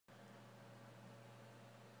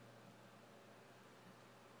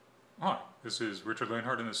Hi, this is Richard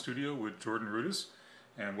Lainhart in the studio with Jordan Rudess,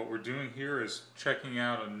 and what we're doing here is checking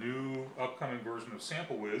out a new upcoming version of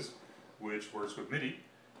SampleWiz, which works with MIDI,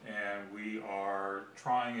 and we are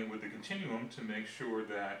trying it with the Continuum to make sure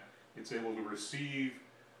that it's able to receive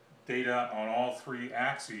data on all three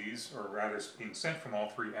axes, or rather being sent from all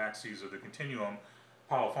three axes of the Continuum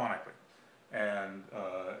polyphonically. And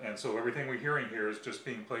so everything we're hearing here is just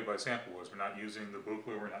being played by SampleWiz. We're not using the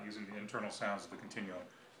buchla, we're not using the internal sounds of the Continuum.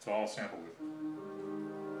 It's all SampleWiz.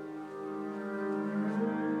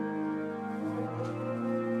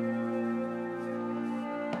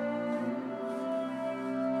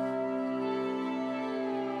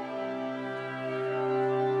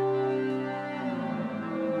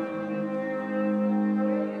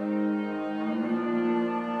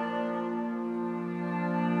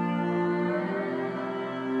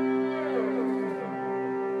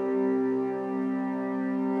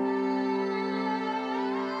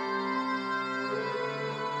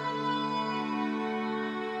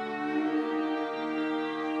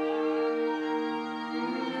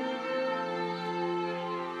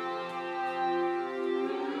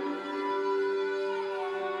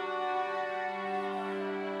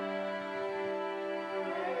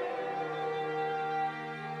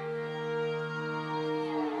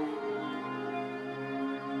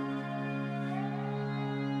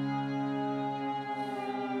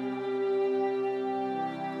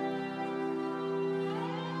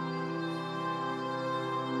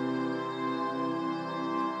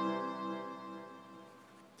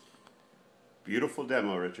 Beautiful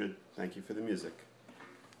demo, Richard. Thank you for the music.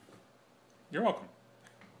 You're welcome.